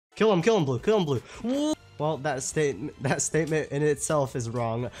Kill him, blue, kill him, blue. Woo! Well, that statement in itself is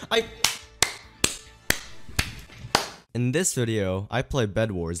wrong. In this video, I play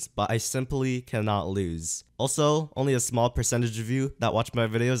Bed Wars, but I simply cannot lose. Also, only a small percentage of you that watch my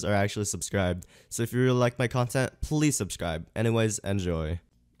videos are actually subscribed. So if you really like my content, please subscribe. Anyways, enjoy.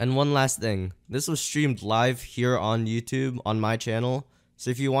 And one last thing, this was streamed live here on YouTube on my channel. So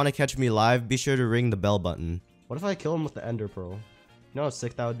if you want to catch me live, be sure to ring the bell button. What if I kill him with the Ender Pearl? You know how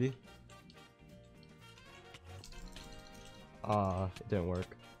sick that would be? It didn't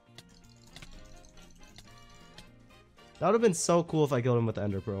work. That would have been so cool if I killed him with the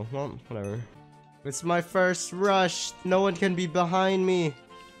Ender Pearl. Well, whatever. It's my first rush. No one can be behind me.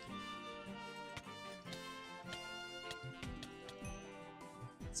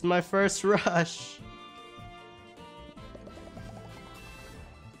 It's my first rush.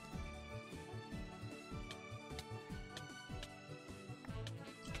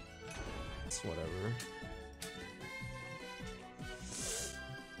 It's whatever.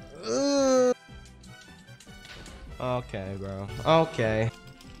 Okay, bro. Okay.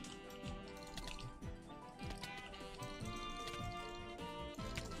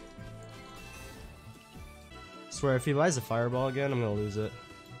 Swear, if he buys a fireball again, I'm gonna lose it.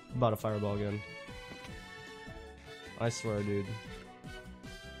 He bought a fireball again. I swear, dude.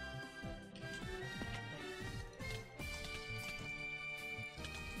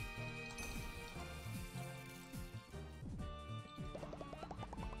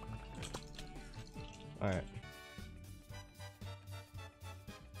 Alright.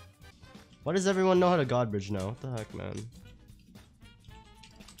 Why does everyone know how to God Bridge now? What the heck, man?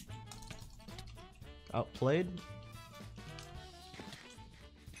 Outplayed?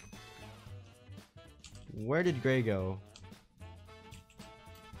 Where did Gray go?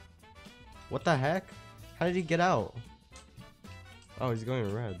 What the heck? How did he get out? Oh, he's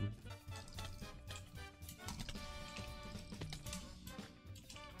going red.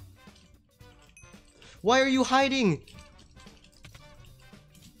 Why are you hiding?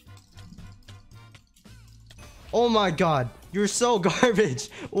 Oh my god, you're so garbage.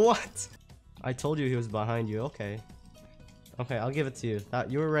 What? I told you he was behind you. Okay. Okay, I'll give it to you.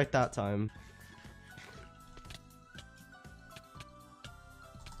 You were right that time.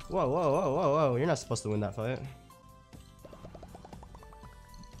 Whoa, whoa, whoa, whoa, whoa. You're not supposed to win that fight.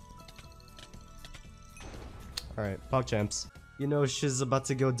 Alright, PogChamps. You know she's about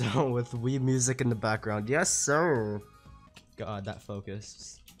to go down with Wii music in the background. Yes, sir. God, that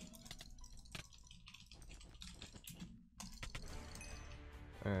focus.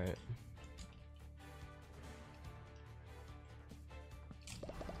 Alright.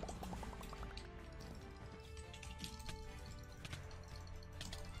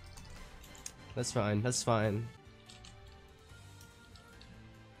 That's fine, that's fine.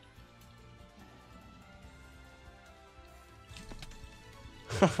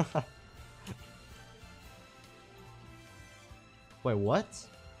 Wait, what?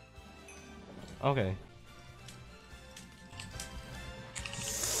 Okay.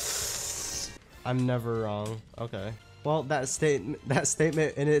 I'm never wrong. Okay. Well, that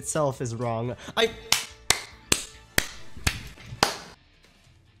statement in itself is wrong.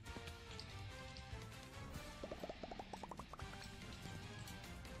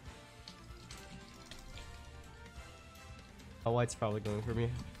 Oh, white's probably going for me.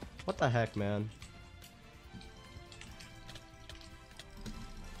 What the heck, man?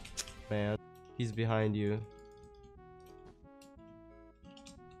 Man, he's behind you.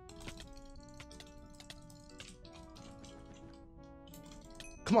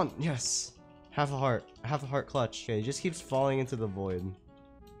 Come on, yes. Half a heart clutch. Okay, he just keeps falling into the void.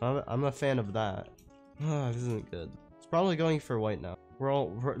 I'm a fan of that. This isn't good. It's probably going for white now.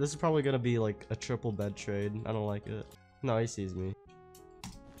 This is probably gonna be like a triple bed trade. I don't like it. No, he sees me.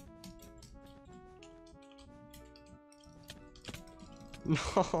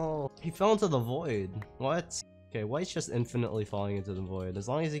 No, he fell into the void. What? Okay, white's just infinitely falling into the void. As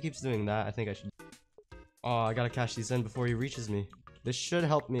long as he keeps doing that, I think I should. Oh, I gotta cash these in before he reaches me. This should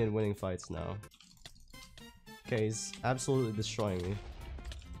help me in winning fights now. Okay, he's absolutely destroying me.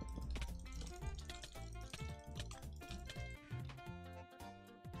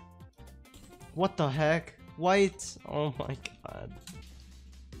 What the heck? White! Oh my god.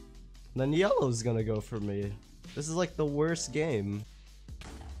 Then yellow's gonna go for me. This is like the worst game.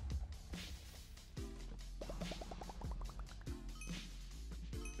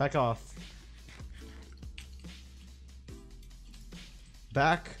 Back off.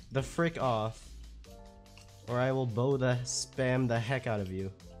 Back the frick off. Or I will spam the heck out of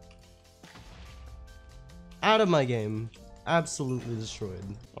you. Out of my game. Absolutely destroyed.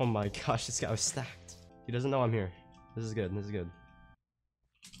 Oh my gosh, this guy was stacked. He doesn't know I'm here. This is good, this is good.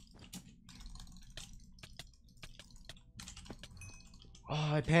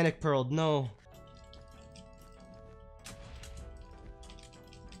 Oh, I panic pearled, no.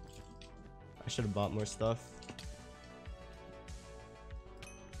 I should have bought more stuff.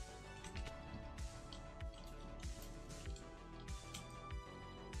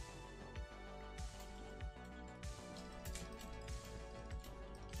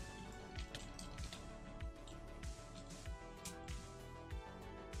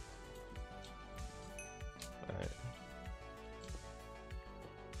 Alright.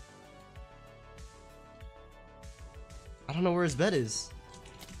 I don't know where his bed is.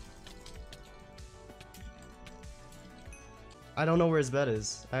 I don't know where his bed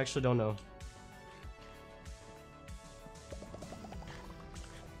is. I actually don't know.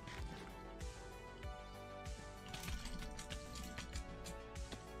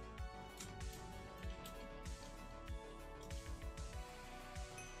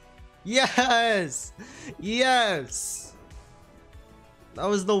 Yes! Yes! That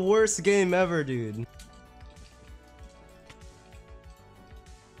was the worst game ever, dude.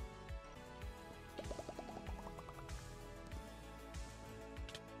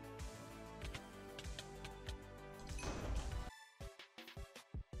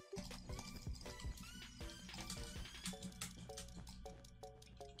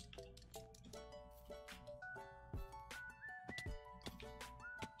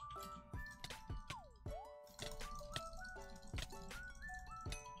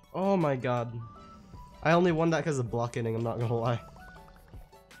 Oh my god. I only won that because of blocking, I'm not gonna lie.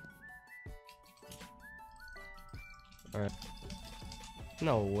 Alright.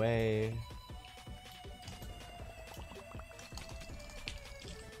 No way.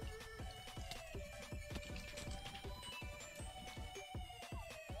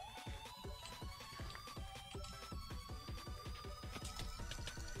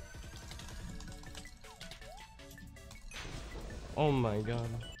 Oh my god.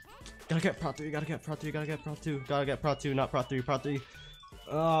 Gotta get Pro 3, gotta get Pro 3, gotta get Pro 2, gotta get Pro 2, not Pro 3, Pro 3.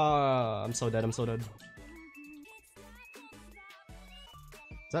 I'm so dead, I'm so dead.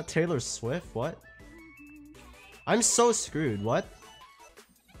 Is that Taylor Swift? What? I'm so screwed, what?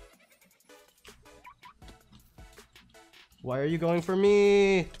 Why are you going for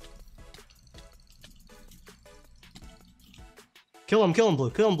me? Kill him, blue,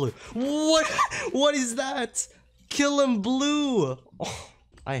 kill him, blue. What? What is that? Kill him, blue! Oh,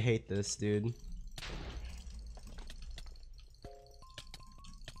 I hate this, dude.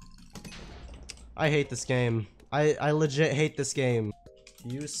 I hate this game. I legit hate this game.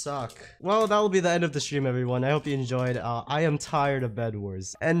 You suck. Well, that will be the end of the stream, everyone. I hope you enjoyed. I am tired of Bed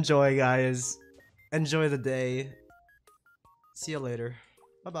Wars. Enjoy, guys. Enjoy the day. See you later.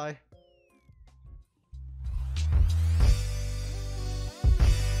 Bye-bye.